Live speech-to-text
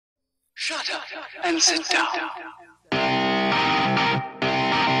Shut up and sit down.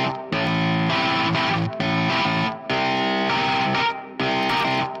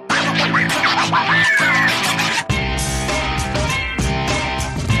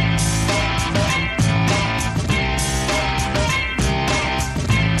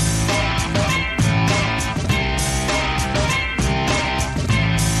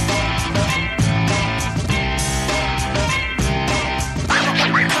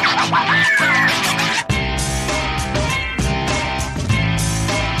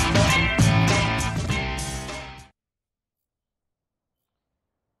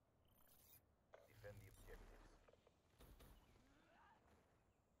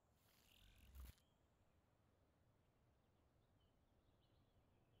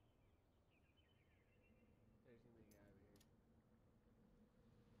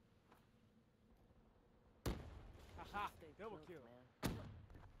 Haha! Double kill. Man.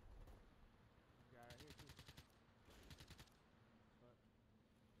 Guy right here too. Fuck.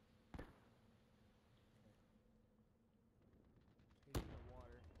 He's in the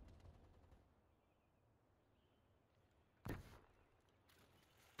water.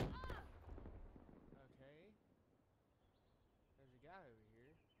 Okay. There's a guy over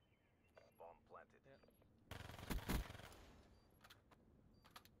here. Bomb planted. Yep.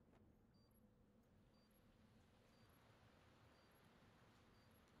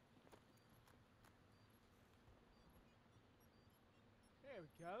 There we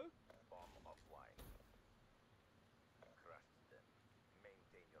go. Bomb offline. Crushed them.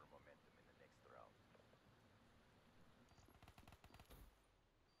 Maintain your momentum in the next round.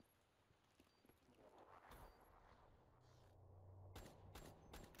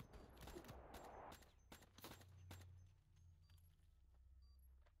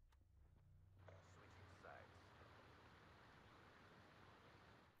 Switching sides.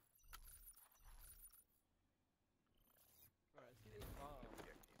 Alright, let's get this bomb.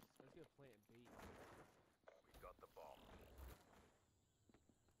 Objectives. Let's go plant B. We got the bomb.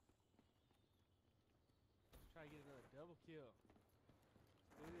 Try to get another double kill.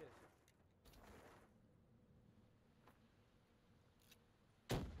 Do this.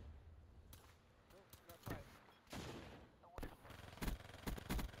 Oh, not quite.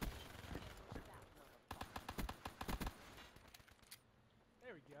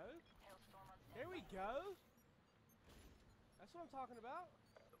 There we go. There we go. That's what I'm talking about.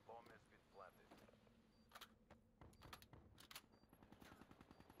 The bomb has been planted.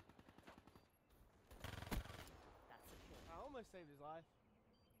 That's a kill. I almost saved his life.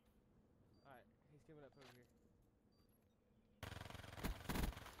 Alright, he's coming up over here.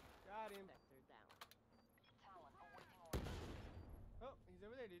 Got him. Vector down. Oh, he's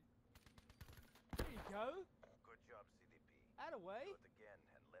over there, dude. There you go. Good job, CDP. Atta-way. Do it again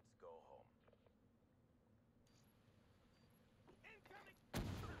and let's go home.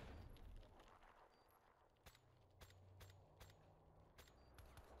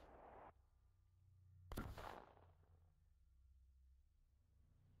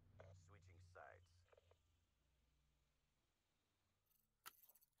 Switching sides.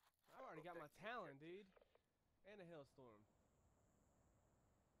 I've already got my Talon, dude. And a Hailstorm.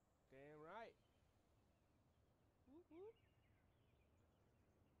 Damn right. Whoop, whoop.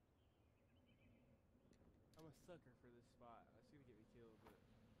 I'm a sucker for this spot. It's gonna get me killed, but...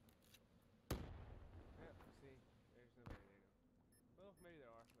 Yep, see? There's nobody there now. Well, maybe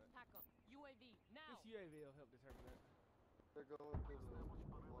there are, but... Attack 'em. UAV now. This UAV will help determine that. They're going to the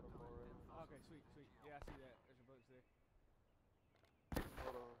waterfall right now. Okay, sweet, sweet. Yeah, I see that. There's a bunch there.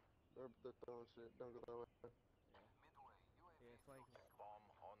 Hold on. They're throwing shit. Don't go that way. Yeah, flank 'em. Bomb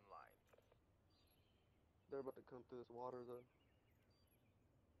online. They're about to come through this water though.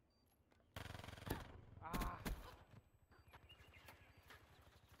 Ah!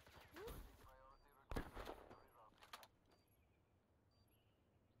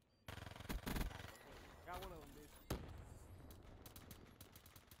 Got one of them, dude.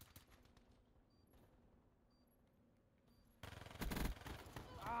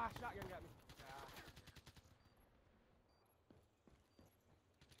 Ah, shotgun got me. Ah.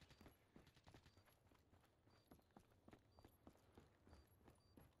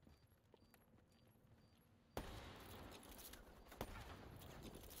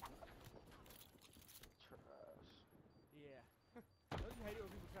 Trash. Yeah. Don't you hate it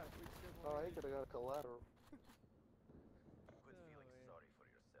when people try to quick scribble? Oh, on he you? could have got a collateral. Quit Oh, feeling yeah. sorry for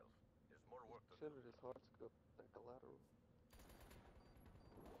yourself. There's more work to do. Should have just hard scope that collateral.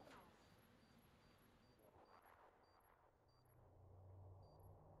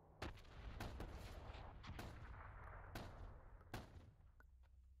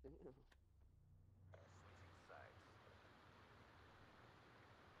 Damn.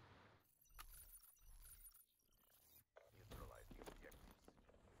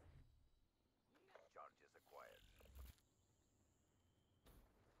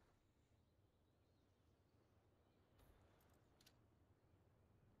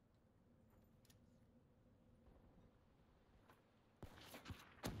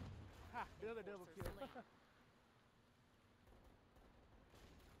 Another double Enforcer kill. slain.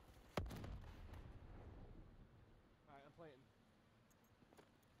 Alright, I'm planting.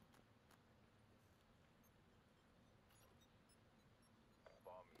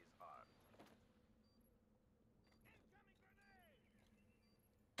 Bomb is armed.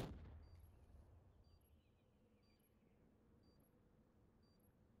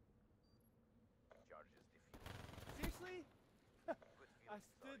 Charges defused. Seriously? Good I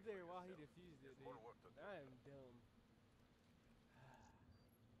feeling stood sorry there for while he yourself. defused it, There's dude. more work to do. I am dumb.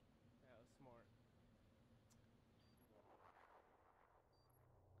 That was smart.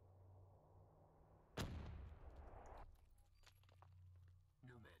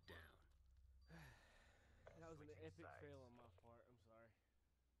 Nomad down. That was an Switching epic sides. fail on my part. I'm sorry.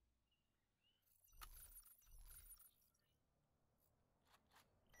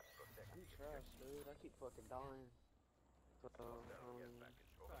 Protect I'm the trash, objective. dude. I keep fucking dying. So, Hostile care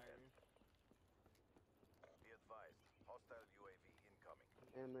package overhead. Sorry. Be advised, hostile UAV incoming.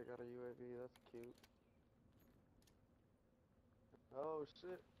 and they got a UAV. That's cute. Oh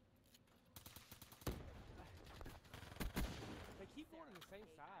shit. They keep going to the same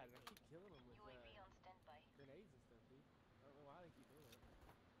side, and I keep killing them with UAV on standby. grenades and stuff, dude. I don't know why they keep doing that.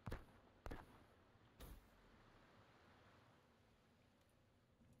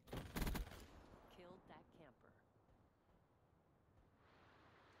 Killed that camper.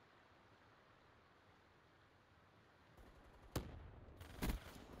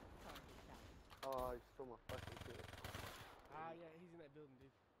 Target down. Oh, he stole my fucking shit. Ah, yeah, he's in that building,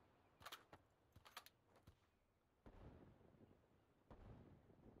 dude.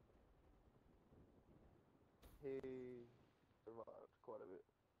 He survived quite a bit.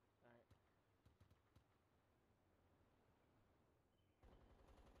 Alright.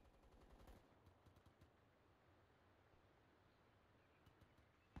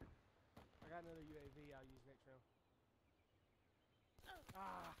 I got another UAV I'll use next round.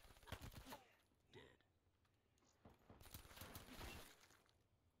 Ah! Dead.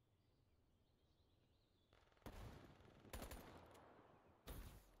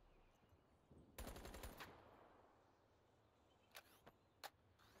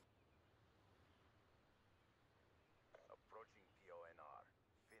 Approaching PONR.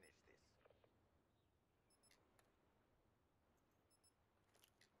 Finish this.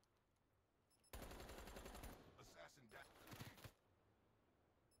 Assassin down.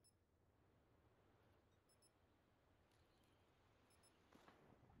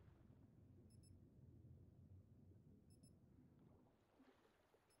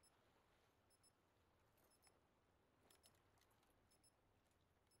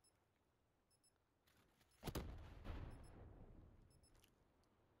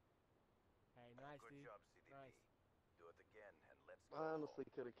 Hey, nice, Good dude. job, CDP. Nice. Do it again and let's go. I honestly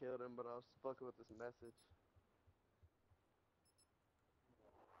could have killed him, but I was fucking with this message.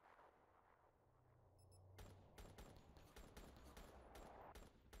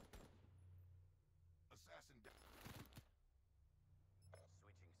 Assassin down.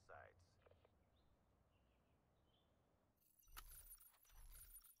 Switching sides.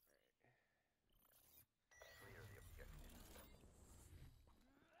 Clear the objective.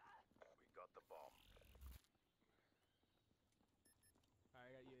 We got the bomb. Alright,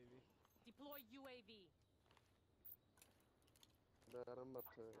 I got UAV. Deploy UAV. But I'm about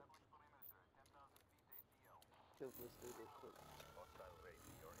to kill this dude real quick. Hostile raid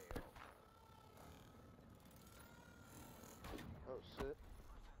to your AO. Oh shit.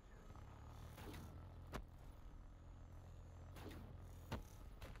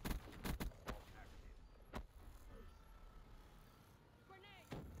 Bomb active. Grenade!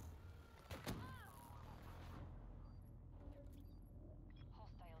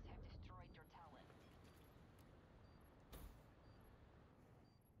 Hostiles have destroyed your talent.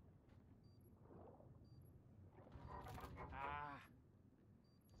 Ah!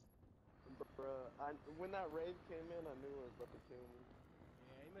 Bruh, when that raid came in, I knew it was about to kill me.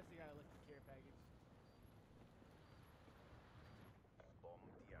 Yeah, he must have got a lucky care package. Bomb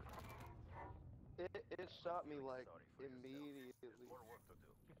deactivated. It shot me Feeling like sorry for yourself. There's immediately. more work to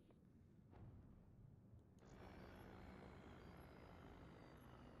do.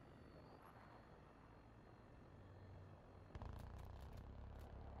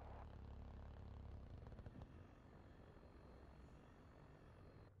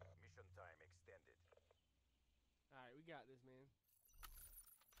 Mission time extended. Alright, we got this, man.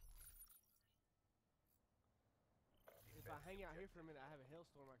 If I Defend hang the out here for a objective. minute, I have a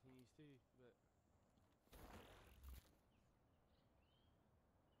hailstorm I can use too, but...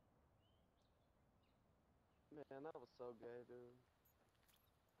 Man, that was so gay, dude.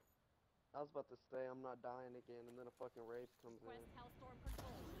 I was about to say I'm not dying again, and then a fucking Wraith comes Request in. Hellstorm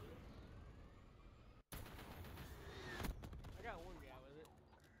control. I got one guy with it.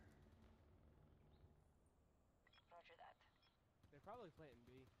 Roger that. They're probably planting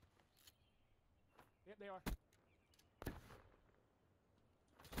B. Yep, they are.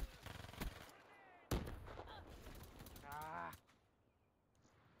 Ah!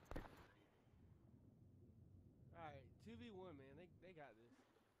 Alright, 2v1, man. They got this.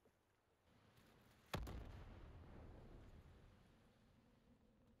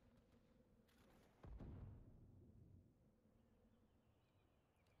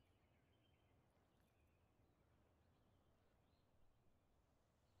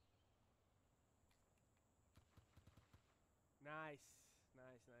 Nice.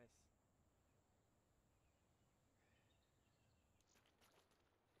 Nice, nice.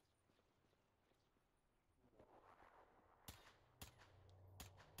 The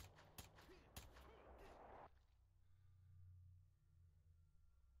CDP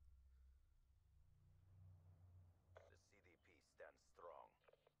stands strong.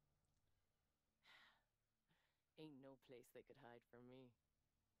 Ain't no place they could hide from me.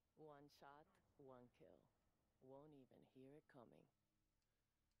 One shot, one kill. Won't even hear it coming.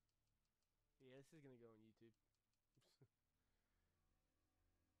 Yeah, this is gonna go on YouTube.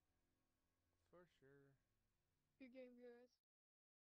 For sure. Good game, guys.